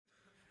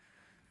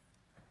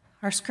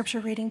Our scripture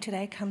reading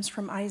today comes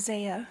from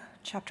Isaiah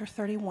chapter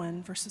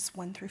 31, verses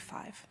 1 through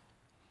 5.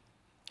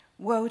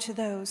 Woe to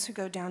those who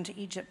go down to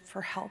Egypt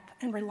for help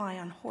and rely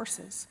on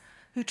horses,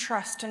 who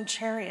trust in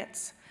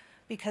chariots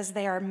because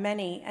they are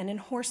many, and in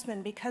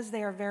horsemen because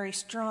they are very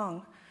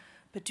strong,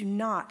 but do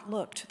not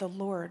look to the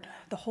Lord,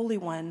 the Holy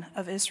One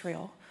of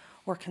Israel,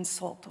 or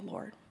consult the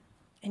Lord.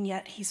 And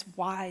yet he's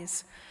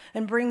wise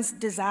and brings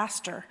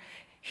disaster.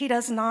 He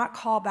does not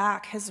call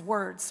back his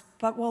words,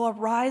 but will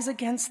arise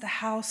against the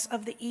house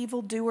of the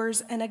evildoers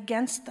and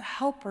against the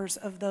helpers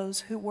of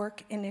those who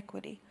work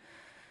iniquity.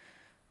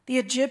 The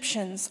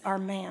Egyptians are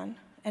man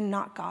and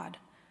not God,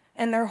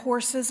 and their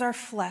horses are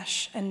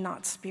flesh and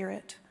not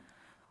spirit.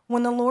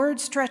 When the Lord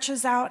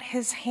stretches out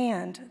his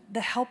hand,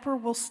 the helper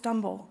will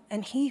stumble,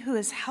 and he who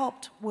is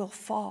helped will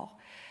fall,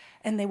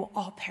 and they will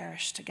all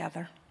perish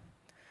together.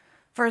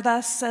 For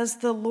thus says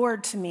the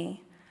Lord to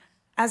me,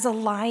 as a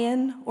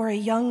lion or a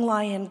young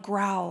lion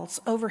growls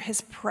over his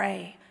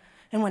prey,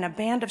 and when a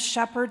band of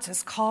shepherds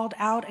is called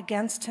out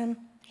against him,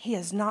 he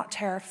is not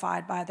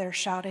terrified by their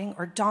shouting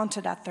or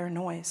daunted at their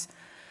noise.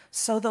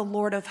 So the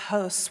Lord of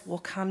hosts will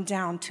come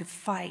down to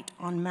fight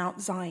on Mount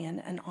Zion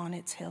and on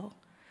its hill.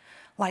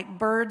 Like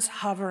birds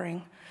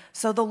hovering,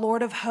 so the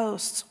Lord of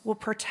hosts will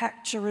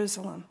protect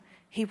Jerusalem.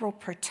 He will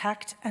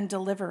protect and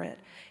deliver it.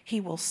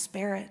 He will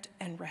spare it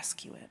and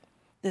rescue it.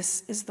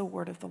 This is the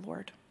word of the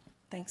Lord.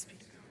 Thanks be to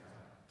God.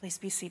 Please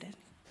be seated.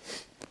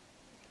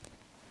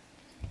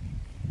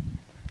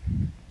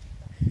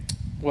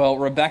 Well,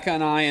 Rebecca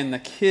and I and the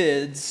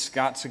kids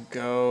got to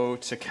go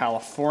to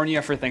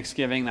California for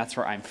Thanksgiving. That's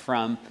where I'm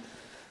from.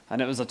 And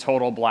it was a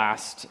total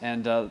blast.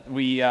 And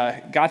we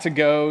got to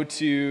go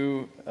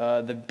to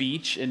the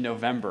beach in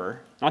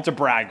November, not to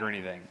brag or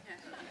anything,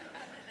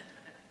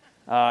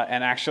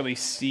 and actually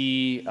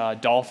see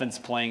dolphins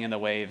playing in the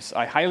waves.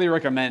 I highly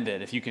recommend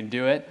it if you can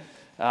do it.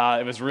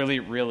 It was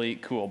really, really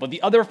cool. But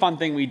the other fun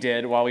thing we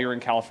did while we were in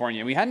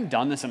California, we hadn't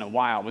done this in a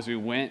while, was we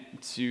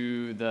went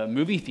to the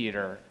movie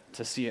theater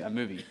to see a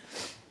movie.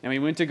 And we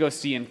went to go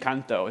see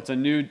Encanto. It's a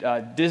new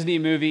Disney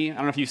movie. I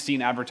don't know if you've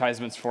seen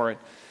advertisements for it.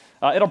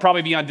 It'll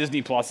probably be on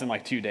Disney Plus in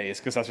like 2 days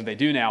because that's what they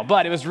do now.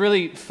 But it was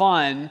really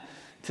fun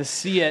to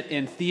see it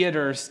in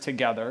theaters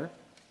together.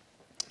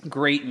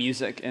 Great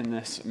music in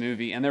this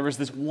movie. And there was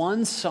this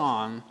one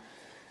song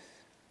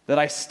that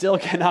I still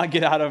cannot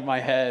get out of my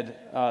head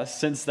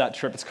since that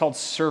trip. It's called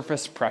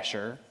Surface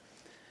Pressure.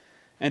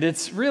 And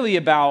it's really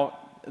about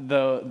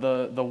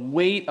the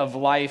weight of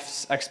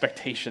life's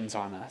expectations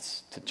on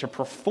us, to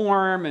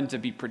perform and to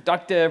be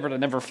productive or to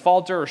never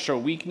falter or show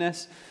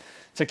weakness,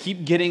 to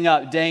keep getting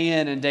up day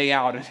in and day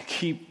out and to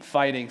keep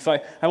fighting. So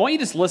I want you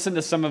to just listen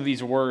to some of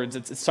these words.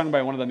 It's sung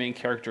by one of the main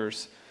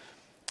characters,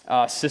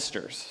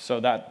 sisters. So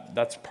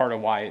that's part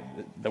of why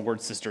the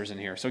word sisters in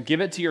here. So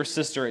give it to your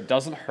sister, it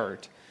doesn't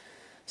hurt.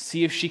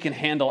 See if she can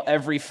handle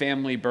every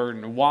family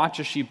burden.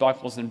 Watch as she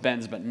buckles and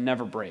bends but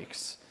never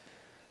breaks.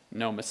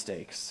 No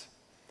mistakes.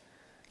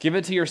 Give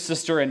it to your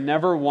sister and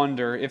never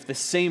wonder if the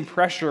same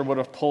pressure would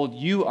have pulled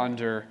you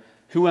under.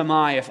 Who am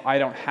I if I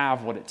don't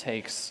have what it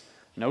takes?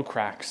 No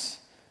cracks,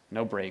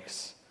 no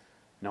breaks,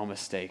 no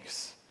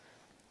mistakes,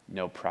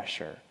 no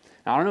pressure.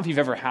 Now, I don't know if you've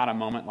ever had a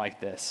moment like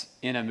this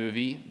in a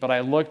movie, but I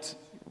looked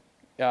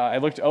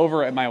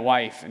over at my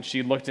wife and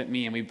she looked at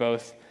me and we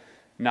both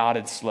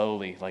nodded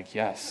slowly like,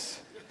 yes.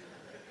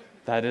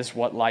 That is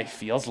what life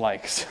feels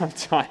like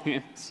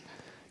sometimes.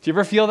 Do you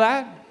ever feel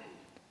that?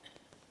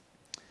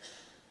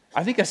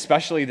 I think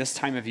especially this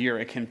time of year,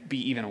 it can be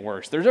even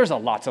worse. There's a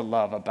lot to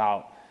love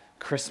about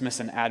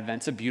Christmas and Advent.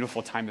 It's a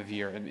beautiful time of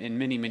year in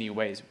many, many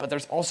ways, but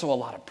there's also a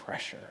lot of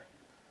pressure.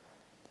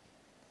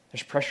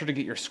 There's pressure to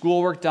get your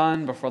schoolwork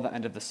done before the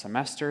end of the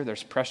semester.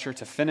 There's pressure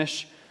to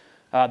finish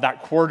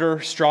that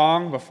quarter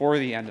strong before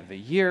the end of the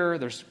year.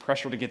 There's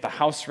pressure to get the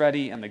house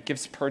ready and the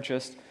gifts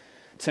purchased,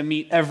 to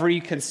meet every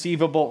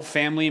conceivable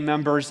family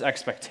member's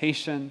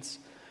expectations.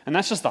 And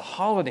that's just the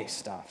holiday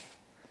stuff.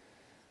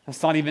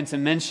 That's not even to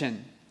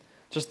mention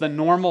just the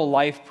normal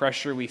life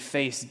pressure we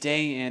face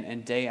day in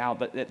and day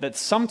out that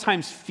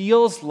sometimes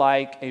feels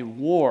like a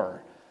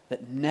war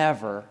that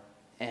never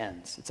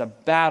ends. It's a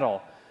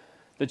battle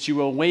that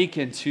you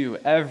awaken to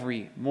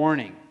every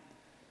morning.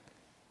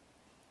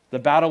 The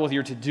battle with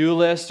your to-do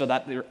list or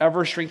that your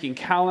ever-shrinking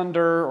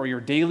calendar or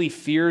your daily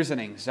fears and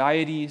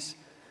anxieties,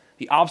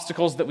 the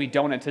obstacles that we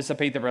don't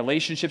anticipate, the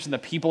relationships and the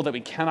people that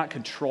we cannot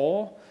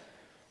control.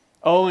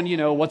 Oh,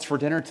 and what's for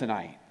dinner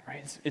tonight,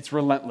 right? It's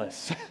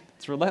relentless.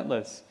 It's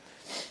relentless.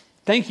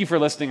 Thank you for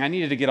listening. I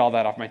needed to get all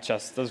that off my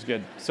chest. That was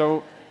good.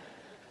 So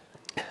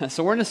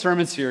we're in a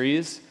sermon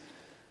series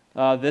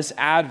this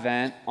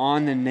Advent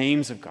on the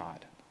names of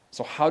God.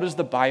 So how does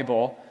the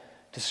Bible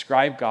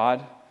describe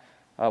God?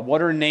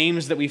 What are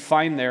names that we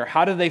find there?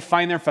 How do they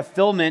find their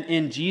fulfillment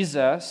in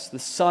Jesus, the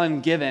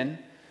Son given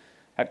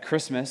at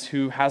Christmas,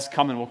 who has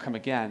come and will come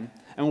again?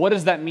 And what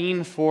does that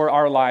mean for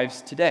our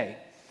lives today?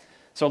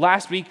 So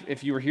last week,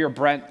 if you were here,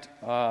 Brent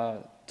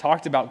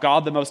talked about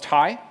God the Most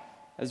High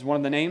as one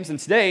of the names. And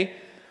today,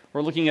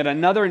 we're looking at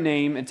another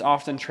name. It's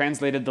often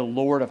translated the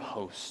Lord of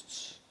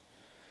Hosts.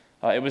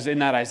 It was in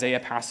that Isaiah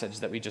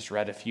passage that we just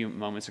read a few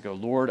moments ago,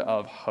 Lord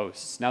of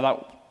hosts.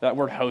 Now that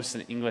word host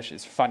in English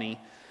is funny.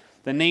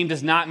 The name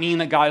does not mean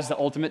that God is the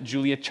ultimate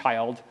Julia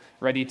Child,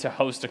 ready to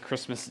host a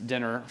Christmas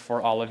dinner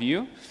for all of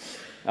you.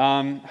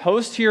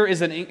 Host here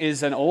is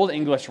an Old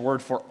English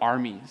word for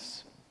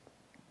armies.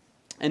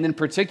 And in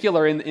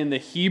particular, in the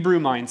Hebrew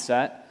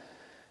mindset,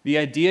 the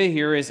idea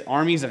here is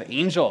armies of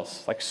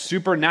angels, like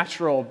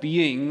supernatural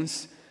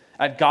beings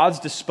at God's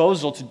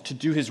disposal to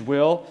do his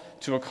will,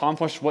 to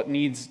accomplish what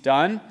needs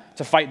done,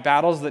 to fight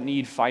battles that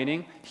need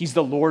fighting. He's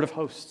the Lord of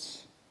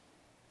hosts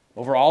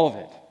over all of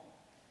it.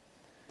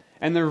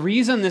 And the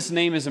reason this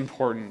name is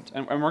important,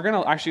 and we're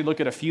going to actually look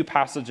at a few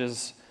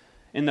passages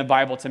in the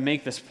Bible to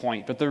make this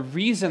point, but the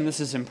reason this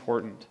is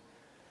important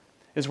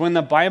is when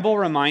the Bible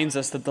reminds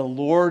us that the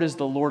Lord is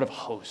the Lord of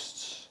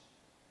hosts.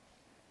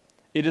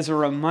 It is a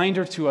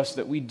reminder to us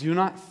that we do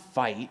not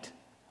fight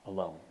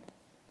alone.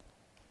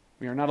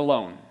 We are not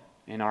alone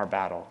in our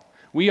battle.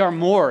 We are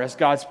more as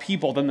God's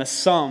people than the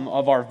sum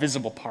of our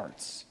visible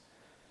parts.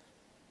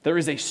 There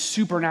is a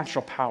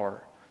supernatural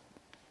power.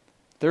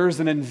 There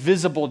is an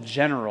invisible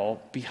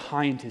general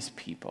behind his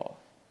people,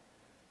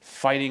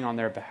 fighting on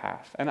their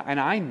behalf. And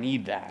I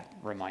need that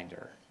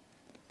reminder.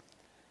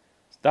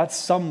 That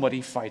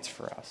somebody fights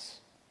for us.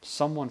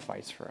 Someone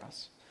fights for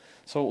us.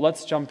 So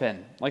let's jump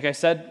in. Like I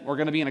said, we're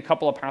going to be in a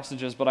couple of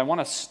passages, but I want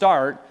to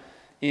start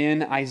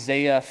in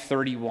Isaiah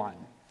 31,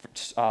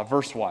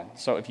 verse 1.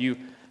 So if you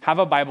have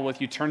a Bible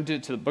with you, turn to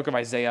the book of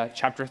Isaiah,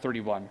 chapter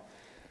 31,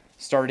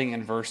 starting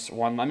in verse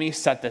 1. Let me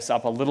set this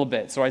up a little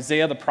bit. So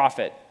Isaiah the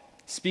prophet,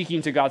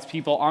 speaking to God's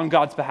people on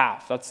God's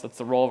behalf. That's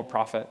the role of a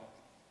prophet.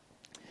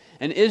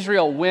 And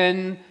Israel,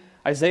 when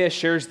Isaiah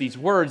shares these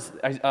words,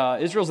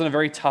 Israel's in a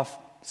very tough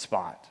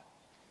spot.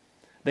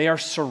 They are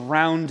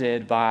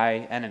surrounded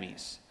by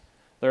enemies.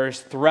 There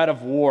is threat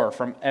of war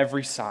from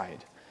every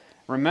side.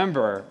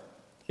 Remember,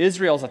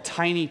 Israel's a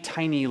tiny,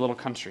 tiny little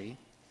country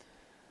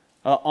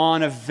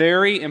on a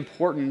very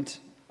important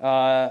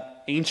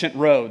ancient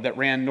road that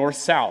ran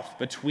north-south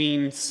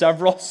between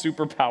several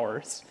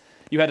superpowers.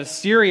 You had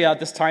Assyria at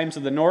this time to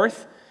the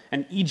north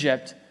and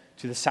Egypt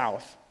to the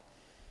south.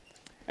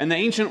 And the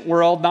ancient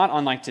world, not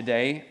unlike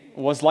today,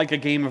 was like a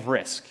game of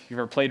Risk. You've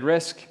ever played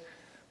Risk?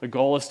 The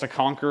goal is to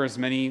conquer as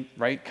many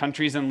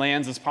countries and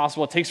lands as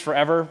possible. It takes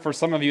forever. For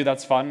some of you,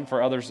 that's fun.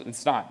 For others,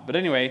 it's not. But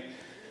anyway,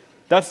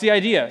 that's the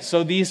idea.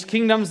 So these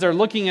kingdoms, they're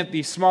looking at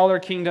these smaller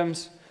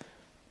kingdoms.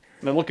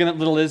 They're looking at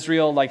little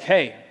Israel like,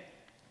 hey,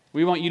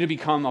 we want you to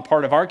become a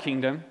part of our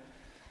kingdom.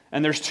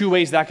 And there's two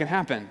ways that can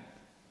happen.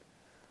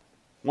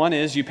 One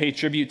is you pay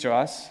tribute to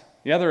us.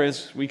 The other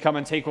is we come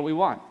and take what we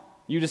want.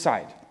 You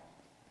decide.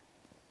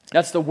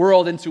 That's the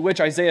world into which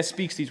Isaiah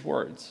speaks these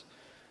words.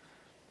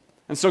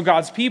 And so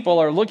God's people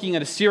are looking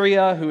at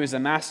Assyria, who is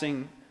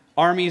amassing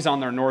armies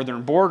on their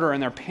northern border,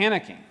 and they're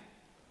panicking.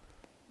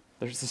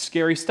 There's this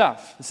scary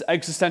stuff, this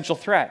existential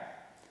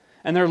threat.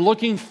 And they're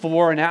looking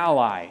for an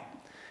ally.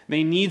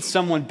 They need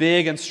someone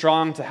big and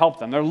strong to help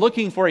them. They're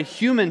looking for a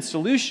human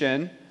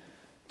solution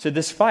to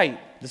this fight,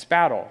 this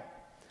battle.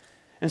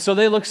 And so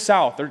they look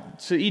south,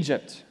 to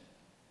Egypt.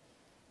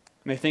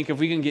 And they think if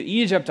we can get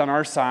Egypt on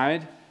our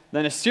side,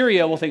 then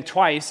Assyria will think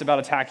twice about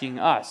attacking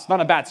us.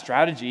 Not a bad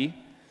strategy,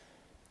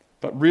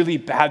 but really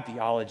bad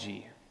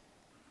theology.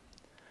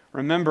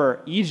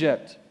 Remember,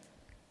 Egypt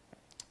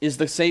is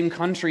the same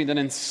country that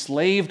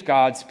enslaved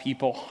God's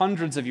people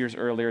hundreds of years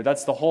earlier.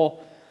 That's the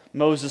whole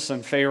Moses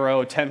and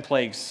Pharaoh 10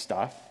 plagues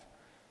stuff.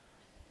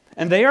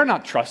 And they are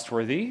not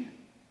trustworthy.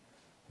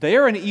 They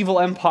are an evil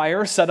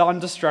empire set on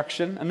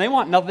destruction, and they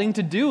want nothing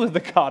to do with the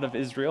God of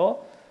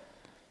Israel.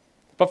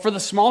 But for the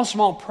small,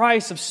 small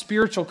price of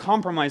spiritual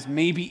compromise,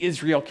 maybe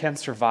Israel can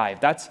survive.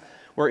 That's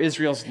where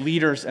Israel's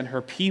leaders and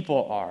her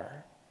people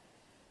are.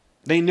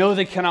 They know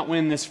they cannot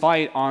win this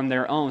fight on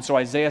their own. So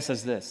Isaiah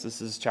says this.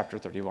 This is chapter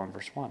 31,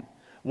 verse 1.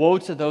 Woe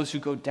to those who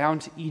go down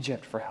to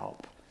Egypt for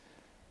help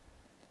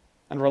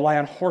and rely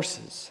on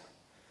horses,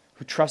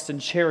 who trust in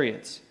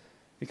chariots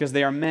because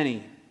they are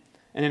many,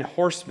 and in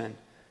horsemen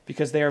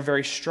because they are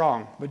very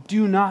strong. But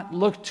do not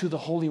look to the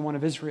Holy One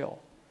of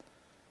Israel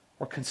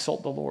or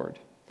consult the Lord.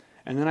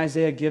 And then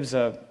Isaiah gives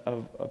a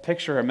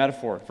picture, a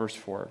metaphor, verse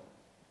 4.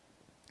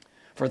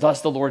 For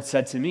thus the Lord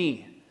said to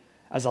me,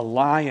 as a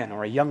lion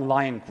or a young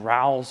lion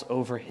growls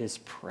over his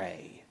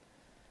prey.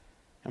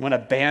 And when a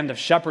band of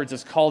shepherds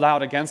is called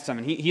out against him,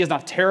 and he is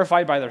not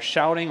terrified by their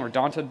shouting or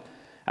daunted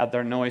at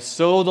their noise,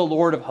 so the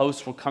Lord of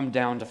hosts will come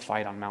down to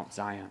fight on Mount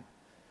Zion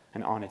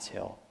and on its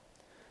hill.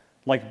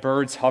 Like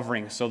birds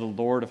hovering, so the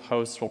Lord of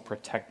hosts will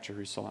protect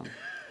Jerusalem.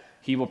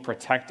 He will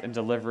protect and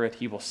deliver it.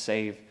 He will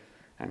save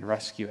and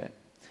rescue it.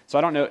 So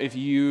I don't know if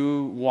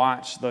you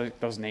watch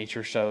those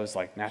nature shows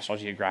like National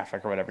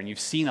Geographic or whatever, and you've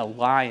seen a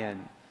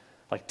lion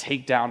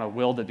take down a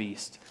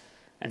wildebeest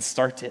and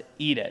start to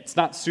eat it. It's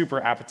not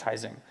super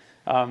appetizing.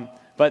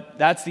 But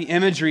that's the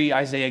imagery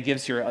Isaiah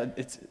gives here.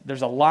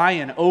 There's a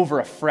lion over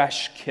a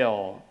fresh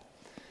kill.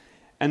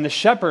 And the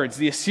shepherds,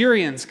 the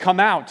Assyrians, come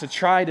out to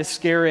try to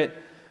scare it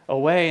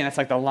away. And it's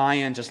like the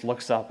lion just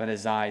looks up and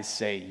his eyes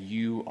say,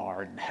 you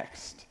are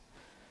next.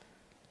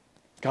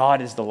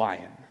 God is the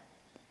lion.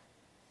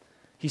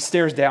 He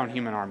stares down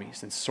human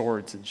armies and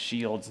swords and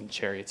shields and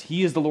chariots.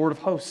 He is the Lord of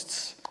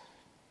hosts.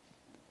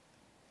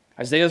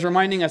 Isaiah is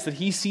reminding us that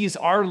he sees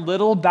our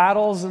little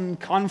battles and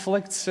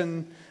conflicts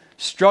and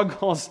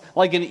struggles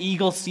like an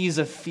eagle sees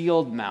a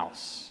field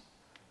mouse.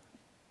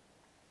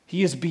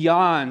 He is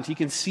beyond, he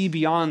can see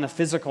beyond the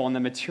physical and the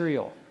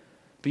material,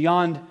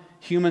 beyond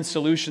human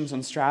solutions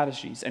and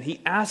strategies. And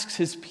he asks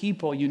his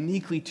people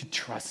uniquely to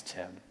trust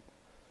him,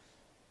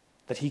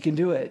 that he can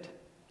do it,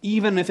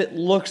 even if it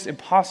looks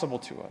impossible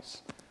to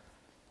us.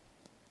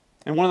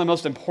 And one of the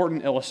most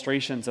important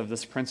illustrations of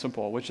this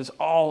principle, which is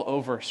all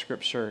over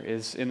Scripture,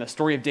 is in the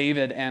story of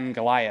David and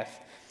Goliath.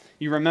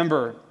 You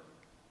remember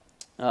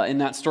in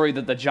that story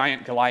that the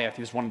giant Goliath,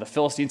 he was one of the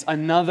Philistines,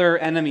 another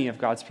enemy of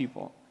God's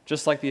people,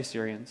 just like the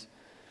Assyrians.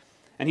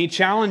 And he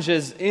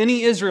challenges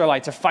any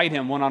Israelite to fight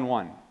him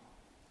one-on-one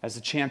as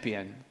a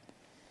champion.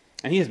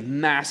 And he is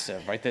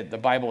massive, right? The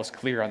Bible is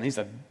clear on that. He's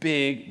a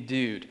big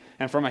dude.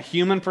 And from a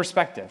human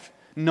perspective,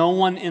 no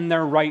one in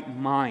their right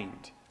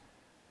mind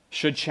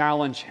should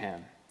challenge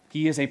him.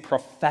 He is a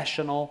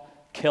professional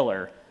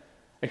killer,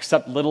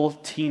 except little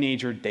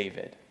teenager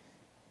David.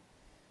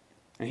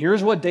 And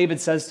here's what David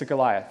says to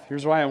Goliath.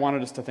 Here's why I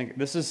wanted us to think.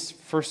 This is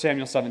 1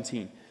 Samuel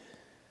 17.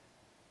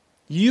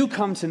 You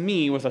come to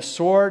me with a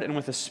sword and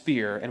with a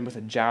spear and with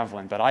a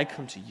javelin, but I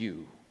come to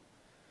you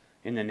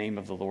in the name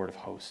of the Lord of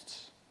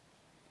hosts,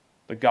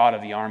 the God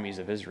of the armies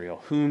of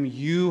Israel, whom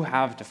you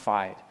have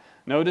defied.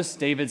 Notice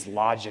David's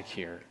logic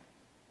here.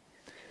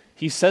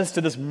 He says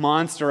to this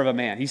monster of a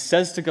man, he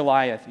says to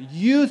Goliath,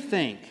 you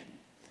think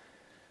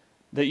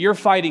that you're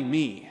fighting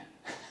me.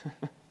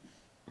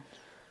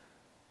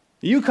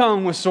 You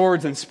come with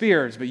swords and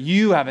spears, but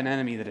you have an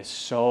enemy that is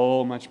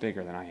so much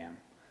bigger than I am.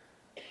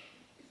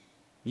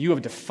 You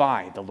have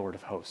defied the Lord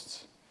of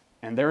hosts,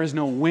 and there is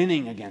no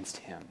winning against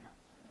him.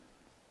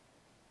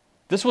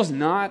 This was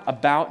not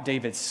about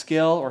David's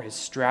skill or his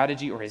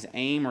strategy or his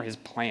aim or his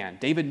plan.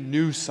 David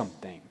knew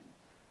something.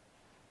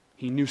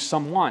 He knew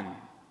someone.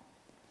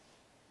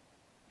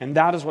 And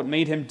that is what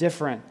made him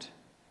different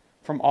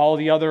from all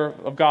the other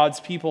of God's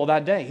people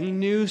that day. He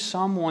knew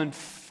someone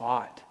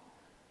fought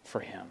for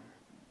him.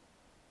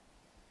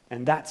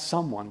 And that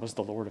someone was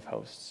the Lord of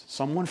hosts.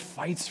 Someone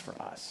fights for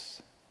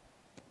us.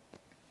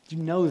 You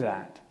know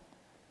that.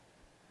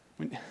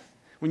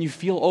 When you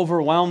feel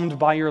overwhelmed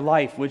by your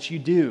life, which you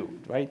do,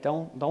 right?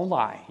 Don't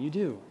lie, you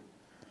do.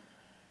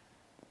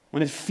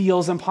 When it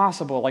feels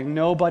impossible, like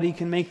nobody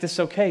can make this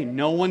okay.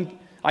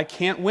 I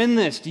can't win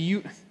this. Do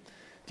you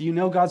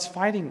know God's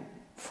fighting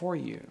for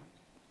you?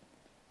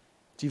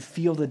 Do you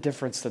feel the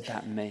difference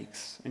that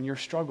makes in your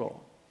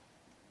struggle?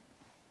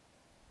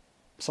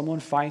 Someone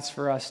fights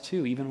for us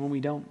too, even when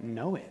we don't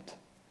know it.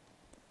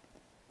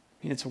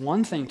 I mean, it's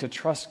one thing to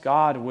trust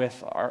God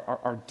with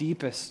our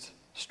deepest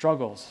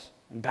struggles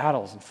and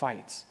battles and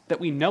fights that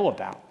we know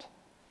about.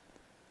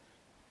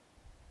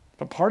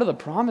 But part of the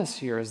promise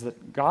here is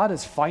that God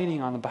is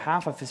fighting on the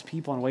behalf of his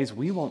people in ways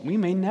we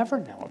may never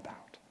know about.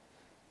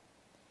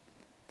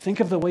 Think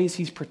of the ways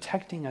he's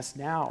protecting us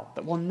now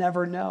that we'll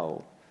never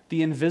know.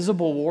 The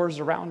invisible wars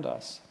around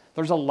us.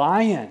 There's a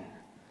lion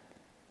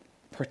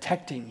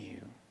protecting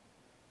you,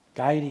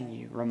 guiding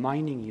you,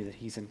 reminding you that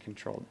he's in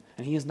control.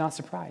 And he is not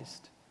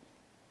surprised.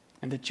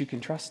 And that you can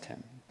trust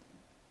him.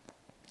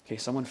 Okay,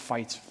 someone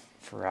fights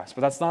for us,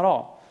 but that's not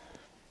all.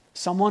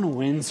 Someone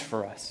wins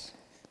for us.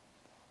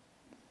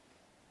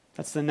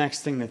 That's the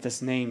next thing that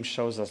this name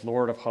shows us,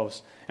 Lord of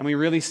hosts. And we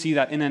really see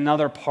that in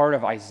another part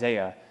of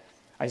Isaiah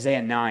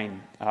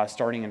 9,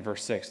 starting in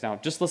verse 6. Now,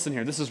 just listen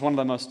here. This is one of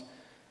the most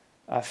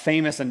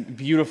famous and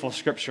beautiful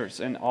scriptures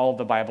in all of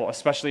the Bible,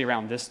 especially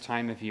around this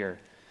time of year.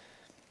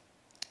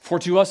 For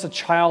to us a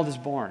child is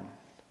born,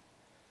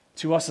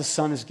 to us a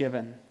son is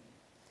given,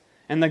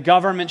 and the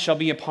government shall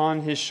be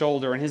upon his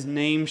shoulder, and his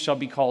name shall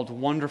be called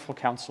Wonderful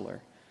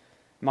Counselor,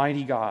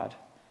 Mighty God,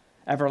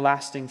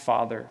 Everlasting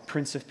Father,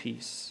 Prince of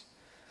Peace.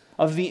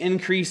 Of the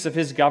increase of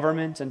his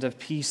government and of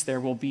peace there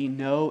will be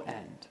no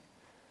end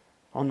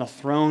on the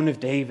throne of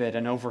David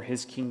and over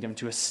his kingdom,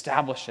 to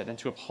establish it and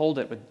to uphold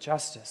it with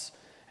justice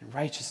and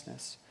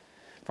righteousness.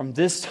 From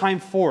this time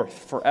forth,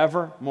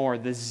 forevermore,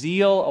 the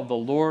zeal of the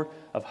Lord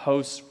of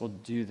hosts will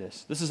do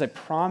this. This is a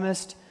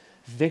promised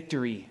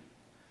victory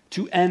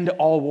to end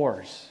all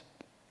wars.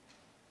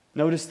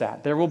 Notice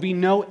that. There will be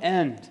no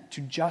end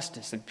to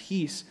justice and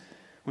peace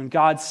when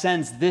God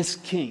sends this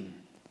king.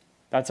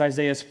 That's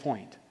Isaiah's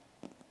point.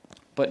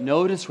 But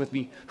notice with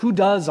me, who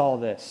does all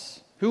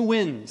this? Who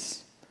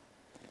wins?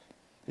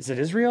 Is it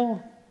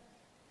Israel?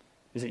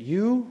 Is it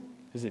you?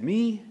 Is it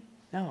me?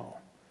 No.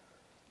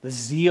 The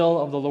zeal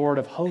of the Lord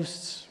of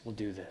hosts will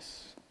do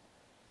this.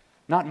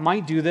 Not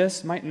might do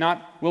this, might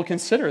not will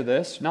consider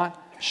this,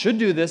 not should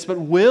do this, but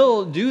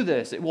will do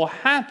this. It will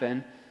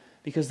happen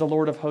because the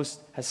Lord of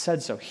hosts has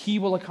said so. He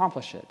will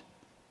accomplish it.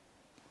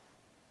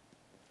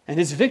 And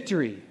his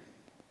victory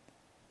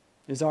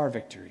is our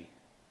victory.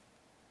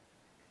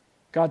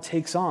 God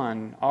takes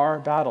on our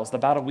battles, the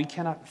battle we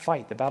cannot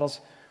fight, the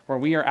battles where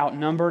we are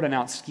outnumbered and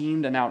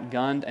outschemed and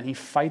outgunned, and he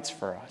fights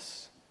for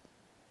us.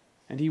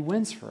 and he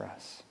wins for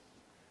us.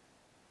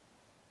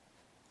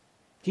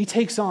 He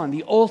takes on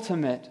the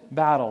ultimate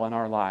battle in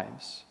our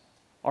lives,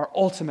 our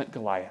ultimate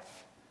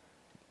Goliath,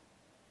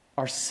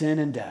 our sin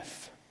and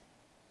death.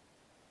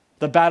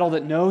 The battle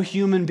that no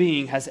human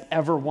being has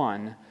ever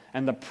won,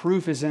 and the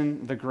proof is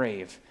in the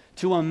grave.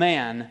 To a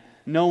man,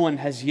 no one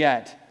has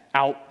yet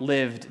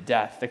outlived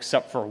death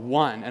except for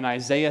one. And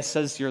Isaiah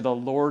says here, the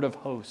Lord of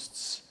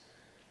hosts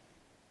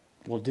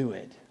will do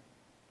it.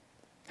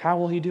 How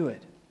will he do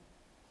it?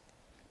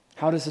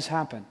 How does this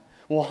happen?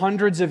 Well,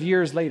 hundreds of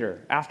years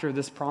later, after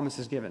this promise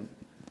is given,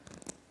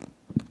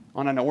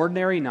 on an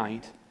ordinary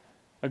night,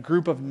 a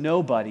group of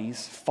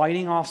nobodies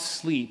fighting off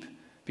sleep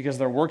because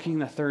they're working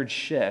the third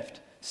shift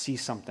see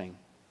something.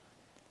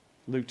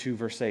 Luke 2,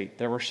 verse 8.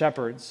 There were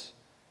shepherds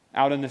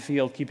out in the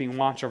field keeping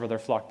watch over their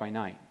flock by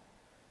night.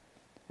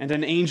 And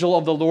an angel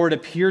of the Lord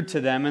appeared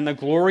to them, and the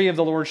glory of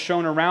the Lord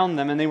shone around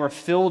them, and they were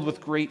filled with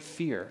great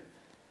fear.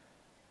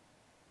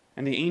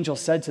 And the angel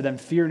said to them,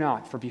 "Fear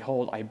not, for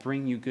behold, I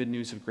bring you good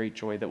news of great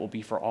joy that will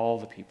be for all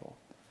the people.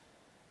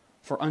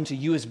 For unto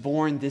you is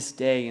born this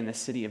day in the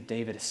city of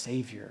David a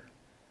Savior,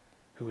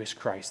 who is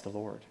Christ the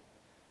Lord.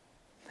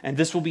 And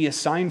this will be a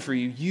sign for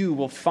you. You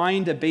will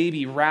find a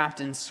baby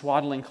wrapped in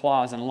swaddling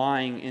cloths and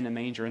lying in a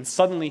manger." And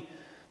suddenly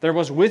there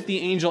was with the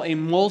angel a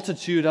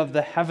multitude of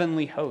the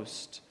heavenly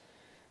host,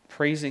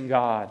 praising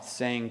God,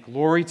 saying,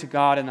 "Glory to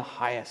God in the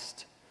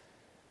highest,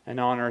 and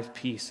on earth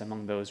peace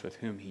among those with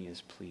whom he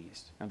is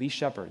pleased." Now these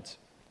shepherds,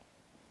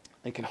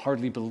 they can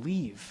hardly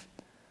believe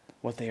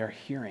what they are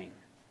hearing.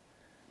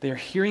 They are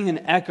hearing an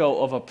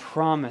echo of a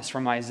promise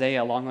from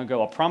Isaiah long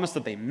ago, a promise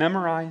that they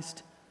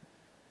memorized,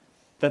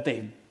 that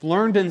they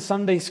learned in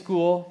Sunday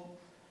school,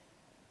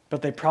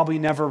 but they probably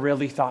never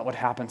really thought would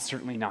happen,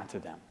 certainly not to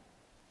them.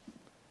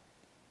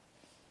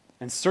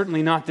 And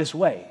certainly not this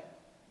way.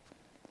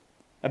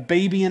 A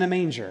baby in a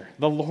manger,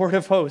 the Lord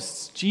of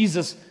hosts,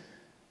 Jesus,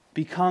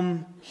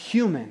 become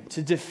human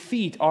to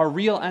defeat our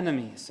real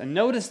enemies. And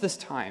notice this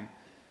time,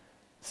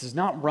 this is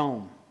not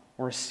Rome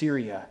or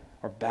Assyria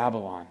or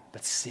Babylon,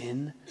 but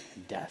sin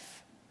and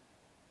death.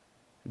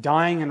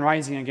 Dying and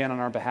rising again on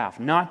our behalf,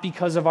 not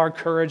because of our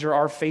courage or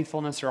our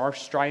faithfulness or our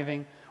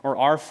striving or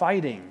our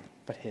fighting,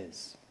 but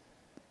his.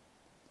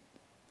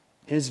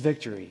 His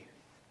victory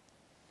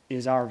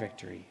is our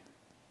victory.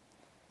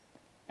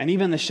 And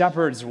even the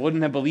shepherds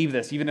wouldn't have believed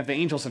this, even if the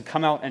angels had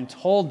come out and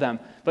told them.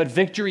 But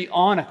victory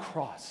on a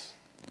cross.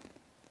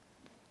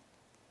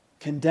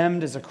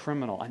 Condemned as a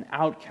criminal, an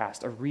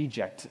outcast, a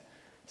reject.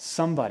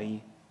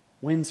 Somebody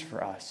wins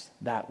for us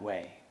that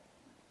way.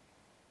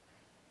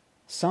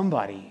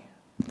 Somebody,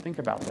 think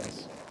about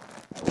this.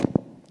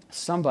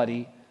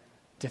 Somebody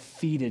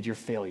defeated your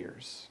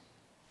failures.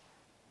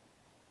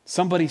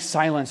 Somebody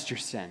silenced your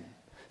sin.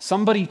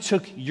 Somebody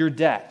took your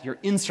debt, your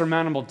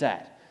insurmountable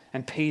debt,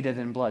 and paid it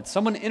in blood.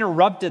 Someone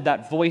interrupted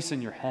that voice in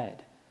your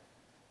head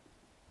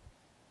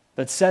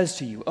that says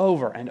to you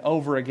over and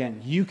over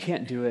again, you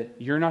can't do it,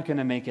 you're not going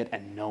to make it,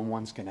 and no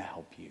one's going to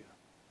help you.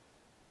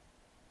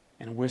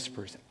 And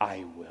whispers,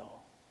 I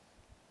will.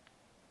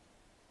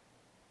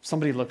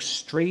 Somebody looked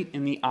straight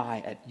in the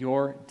eye at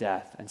your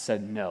death and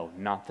said, no,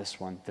 not this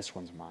one, this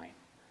one's mine.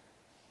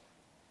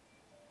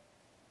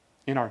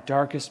 In our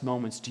darkest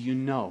moments, do you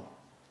know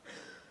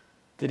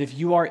that if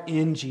you are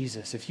in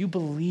Jesus, if you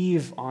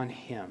believe on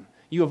him,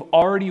 you have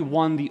already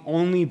won the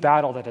only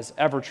battle that has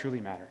ever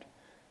truly mattered?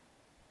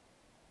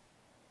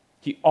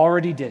 He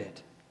already did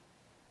it.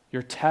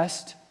 Your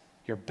test,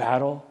 your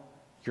battle,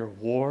 your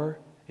war,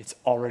 it's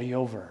already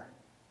over.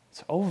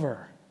 It's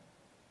over.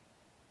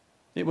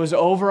 It was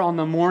over on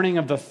the morning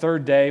of the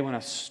third day when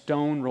a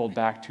stone rolled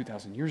back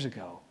 2,000 years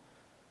ago.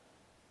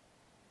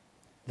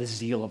 The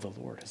zeal of the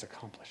Lord has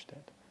accomplished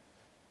it.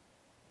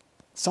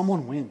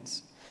 Someone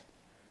wins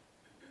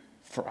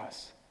for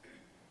us.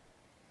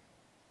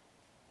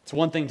 It's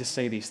one thing to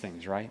say these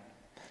things, right?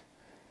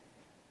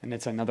 And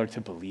it's another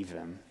to believe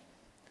them,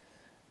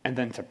 and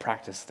then to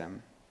practice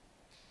them,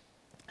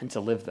 and to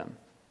live them.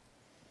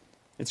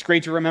 It's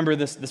great to remember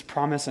this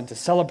promise and to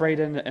celebrate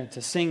it and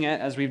to sing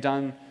it as we've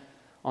done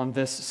on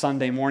this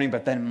Sunday morning,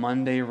 but then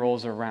Monday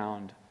rolls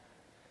around,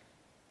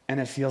 and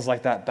it feels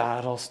like that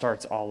battle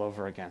starts all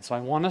over again. So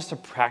I want us to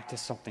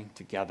practice something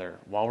together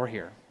while we're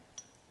here.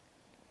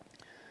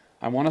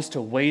 I want us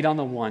to wait on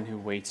the one who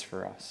waits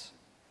for us.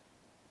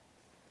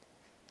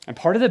 And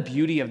part of the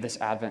beauty of this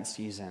Advent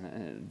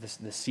season,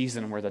 this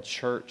season where the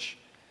church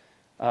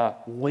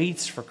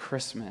waits for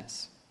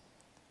Christmas,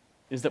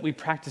 is that we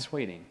practice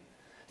waiting.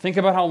 Think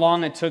about how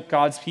long it took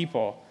God's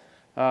people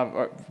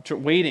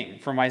waiting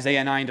from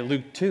Isaiah 9 to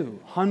Luke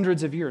 2,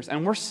 hundreds of years.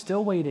 And we're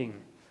still waiting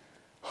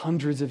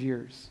hundreds of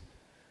years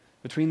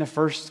between the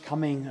first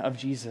coming of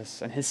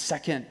Jesus and his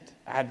second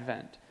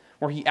advent,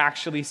 where he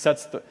actually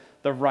sets to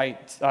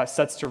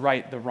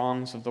right the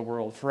wrongs of the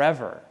world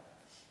forever.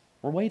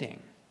 We're waiting.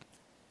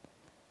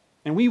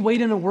 And we wait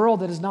in a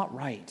world that is not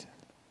right.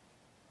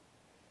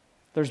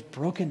 There's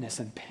brokenness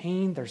and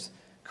pain. There's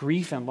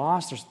grief and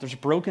loss. There's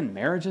broken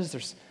marriages.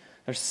 There's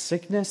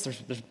sickness.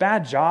 There's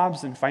bad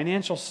jobs and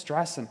financial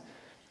stress.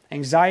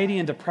 anxiety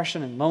and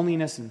depression and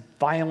loneliness and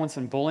violence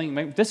and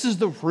bullying. This is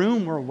the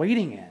room we're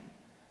waiting in.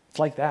 It's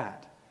like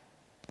that.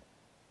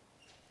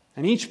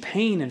 And each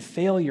pain and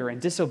failure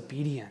and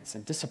disobedience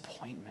and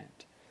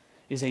disappointment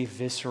is a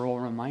visceral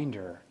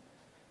reminder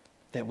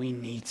that we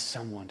need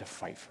someone to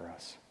fight for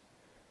us.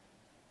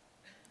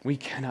 We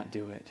cannot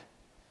do it.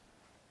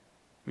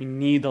 We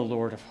need the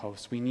Lord of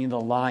hosts. We need the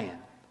Lion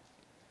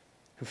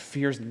who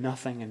fears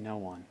nothing and no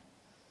one,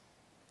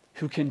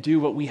 who can do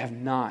what we have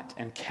not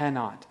and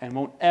cannot and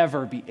won't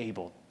ever be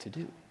able to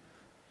do.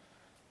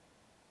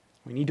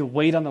 We need to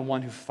wait on the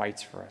one who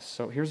fights for us.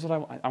 So here's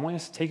what I want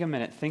us to take a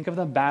minute. Think of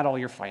the battle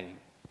you're fighting.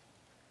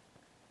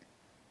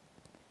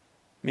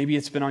 Maybe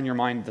it's been on your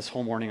mind this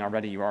whole morning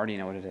already. You already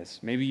know what it is.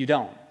 Maybe you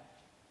don't.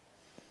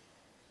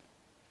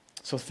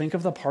 So think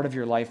of the part of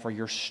your life where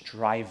you're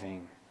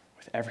striving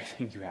with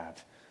everything you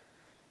have.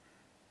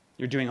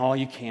 You're doing all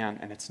you can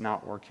and it's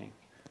not working.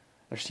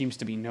 There seems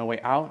to be no way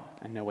out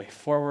and no way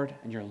forward,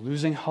 and you're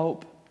losing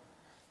hope.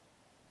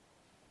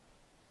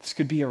 This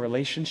could be a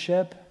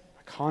relationship,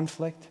 a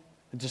conflict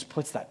that just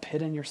puts that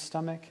pit in your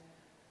stomach.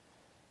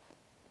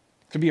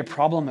 It could be a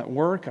problem at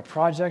work, a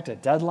project, a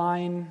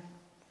deadline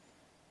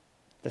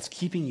that's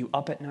keeping you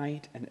up at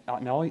night, and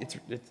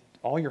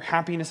all your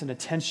happiness and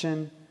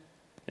attention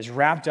is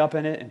wrapped up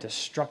in it in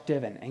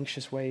destructive and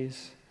anxious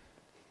ways.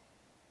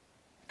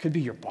 It could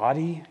be your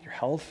body, your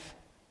health,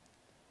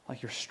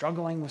 like you're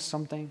struggling with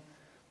something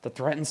that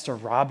threatens to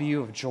rob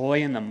you of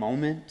joy in the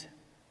moment.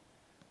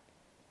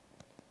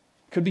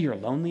 It could be your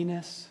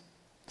loneliness,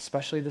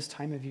 especially this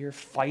time of year,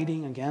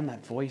 fighting again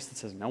that voice that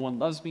says, no one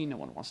loves me, no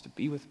one wants to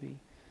be with me.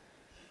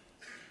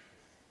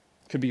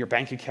 It could be your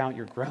bank account,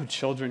 your grown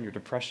children, your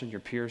depression, your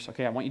peers.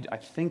 Okay, I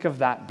think of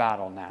that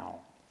battle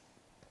now.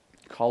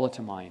 Call it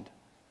to mind.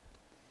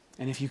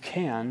 And if you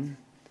can,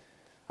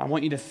 I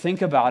want you to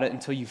think about it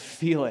until you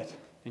feel it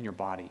in your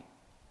body.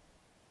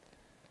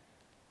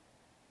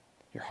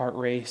 Your heart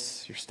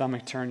race, your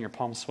stomach turn, your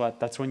palms sweat,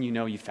 that's when you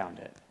know you found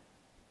it.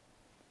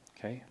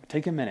 Okay?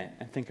 Take a minute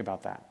and think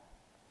about that.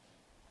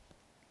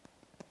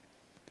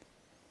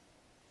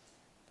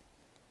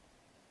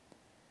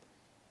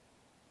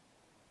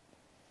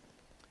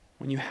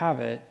 When you have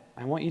it,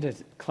 I want you to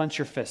clench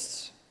your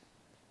fists.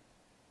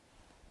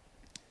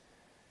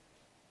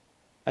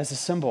 As a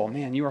symbol,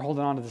 man, you are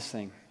holding on to this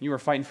thing. You are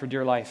fighting for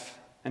dear life,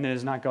 and it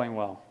is not going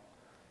well.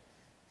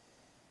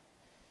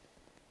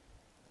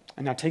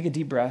 And now take a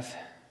deep breath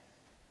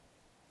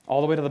all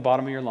the way to the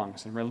bottom of your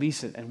lungs and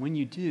release it. And when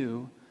you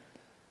do,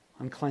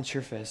 unclench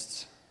your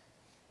fists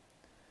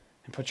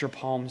and put your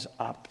palms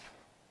up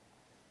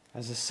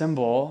as a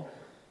symbol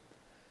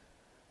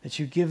that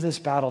you give this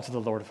battle to the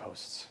Lord of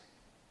hosts.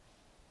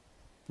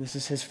 This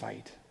is his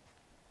fight.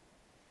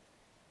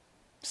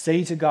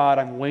 Say to God,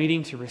 I'm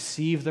waiting to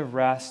receive the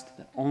rest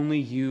that only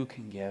you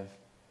can give.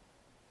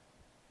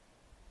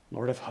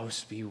 Lord of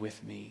hosts, be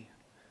with me.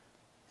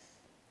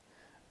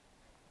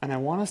 And I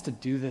want us to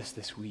do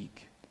this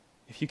week,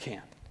 if you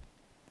can.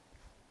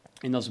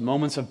 In those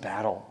moments of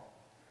battle,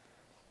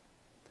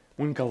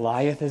 when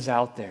Goliath is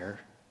out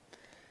there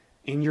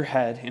in your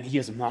head and he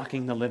is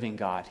mocking the living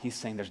God, he's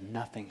saying there's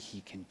nothing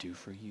he can do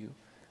for you,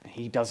 and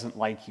he doesn't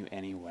like you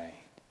anyway.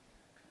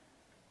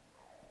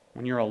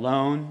 When you're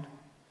alone,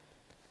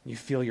 you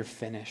feel you're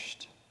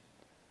finished,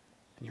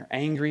 and you're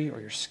angry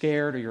or you're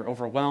scared or you're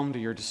overwhelmed or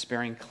you're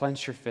despairing,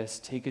 clench your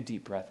fists, take a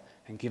deep breath,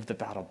 and give the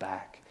battle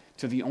back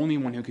to the only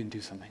one who can do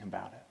something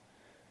about it.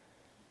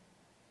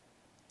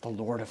 The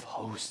Lord of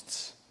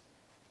hosts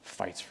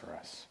fights for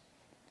us,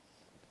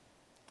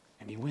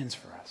 and he wins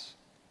for us.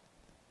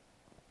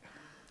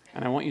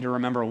 And I want you to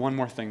remember one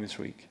more thing this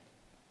week.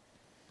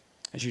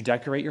 As you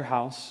decorate your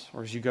house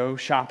or as you go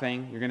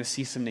shopping, you're going to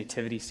see some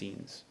nativity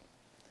scenes.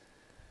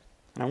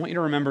 And I want you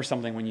to remember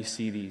something when you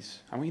see these.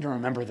 I want you to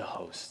remember the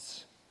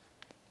hosts,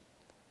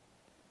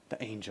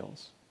 the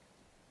angels.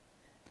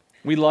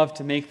 We love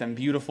to make them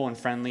beautiful and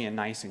friendly and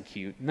nice and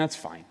cute, and that's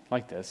fine,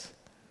 like this.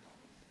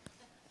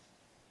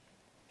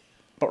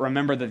 But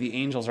remember that the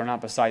angels are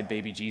not beside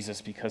baby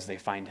Jesus because they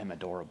find him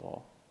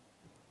adorable.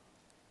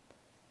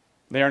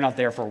 They are not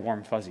there for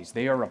warm fuzzies.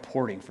 They are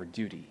reporting for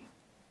duty.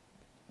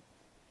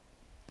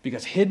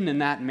 Because hidden in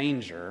that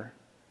manger,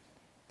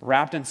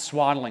 wrapped in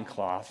swaddling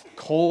cloth,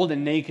 cold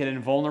and naked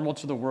and vulnerable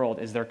to the world,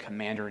 is their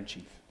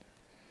commander-in-chief.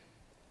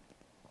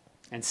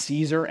 And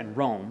Caesar and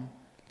Rome,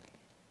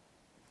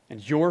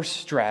 and your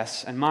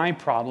stress and my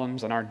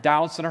problems and our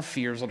doubts and our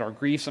fears and our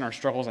griefs and our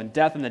struggles and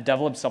death and the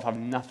devil himself have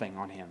nothing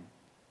on him.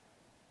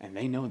 And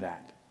they know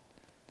that.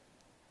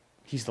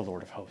 He's the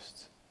Lord of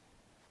hosts.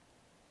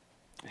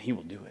 And he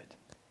will do it.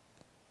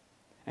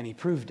 And he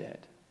proved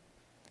it.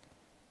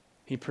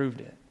 He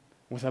proved it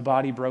with a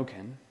body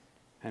broken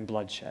and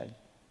bloodshed.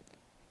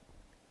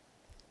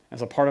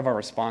 As a part of our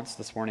response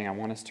this morning, I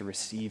want us to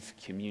receive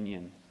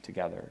communion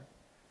together,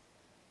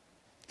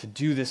 to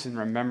do this in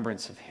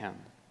remembrance of him.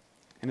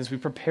 And as we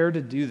prepare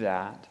to do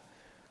that,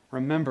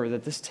 remember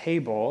that this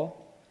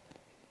table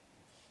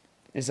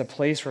is a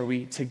place where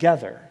we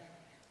together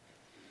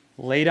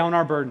lay down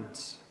our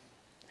burdens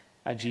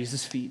at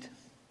Jesus' feet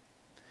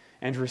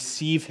and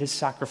receive his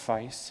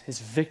sacrifice, his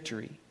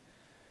victory.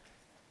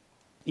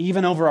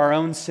 Even over our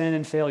own sin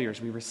and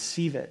failures, we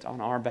receive it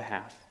on our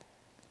behalf.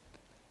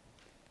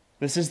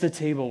 This is the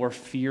table where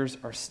fears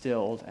are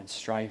stilled and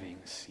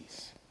strivings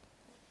cease.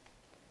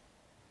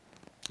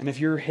 And if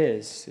you're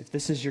his, if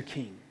this is your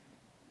king,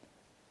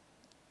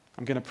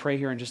 I'm going to pray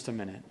here in just a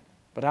minute.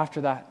 But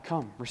after that,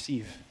 come,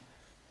 receive.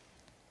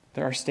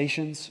 There are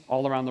stations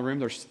all around the room.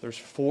 There's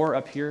 4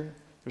 up here.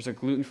 There's a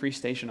gluten-free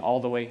station all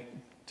the way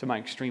to my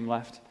extreme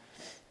left.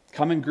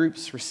 Come in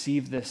groups,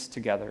 receive this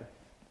together.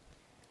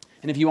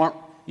 And if you aren't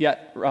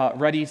yet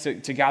ready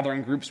to gather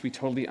in groups, we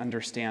totally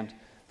understand.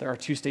 There are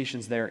 2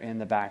 stations there in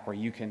the back where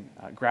you can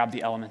grab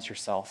the elements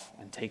yourself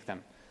and take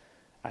them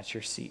at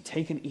your seat.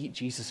 Take and eat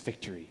Jesus'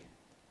 victory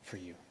for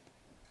you.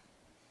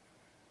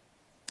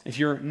 If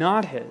you're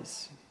not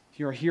his, if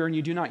you're here and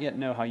you do not yet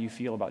know how you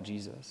feel about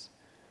Jesus,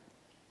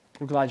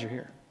 we're glad you're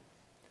here.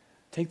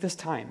 Take this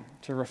time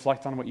to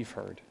reflect on what you've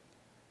heard.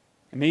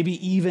 And maybe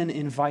even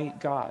invite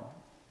God,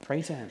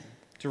 pray to him,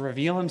 to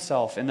reveal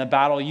himself in the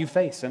battle you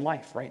face in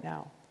life right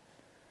now.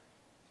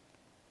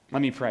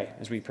 Let me pray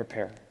as we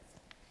prepare.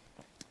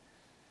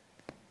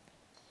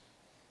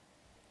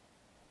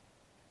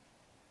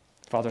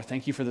 Father,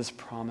 thank you for this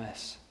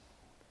promise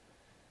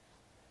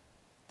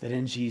that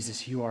in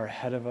Jesus you are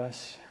ahead of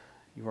us,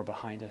 you are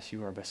behind us,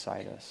 you are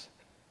beside us,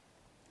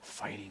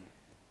 fighting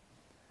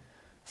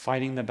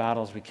the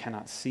battles we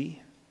cannot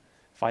see,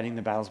 fighting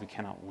the battles we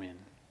cannot win,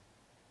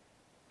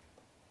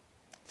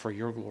 for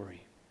your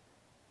glory.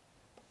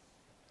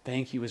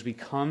 Thank you as we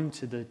come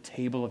to the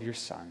table of your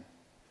Son,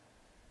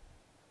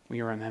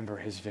 we remember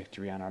his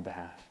victory on our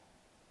behalf,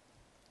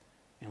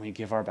 and we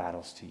give our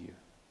battles to you.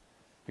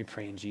 We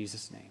pray in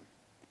Jesus' name.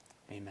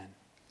 Amen.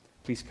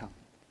 Please come.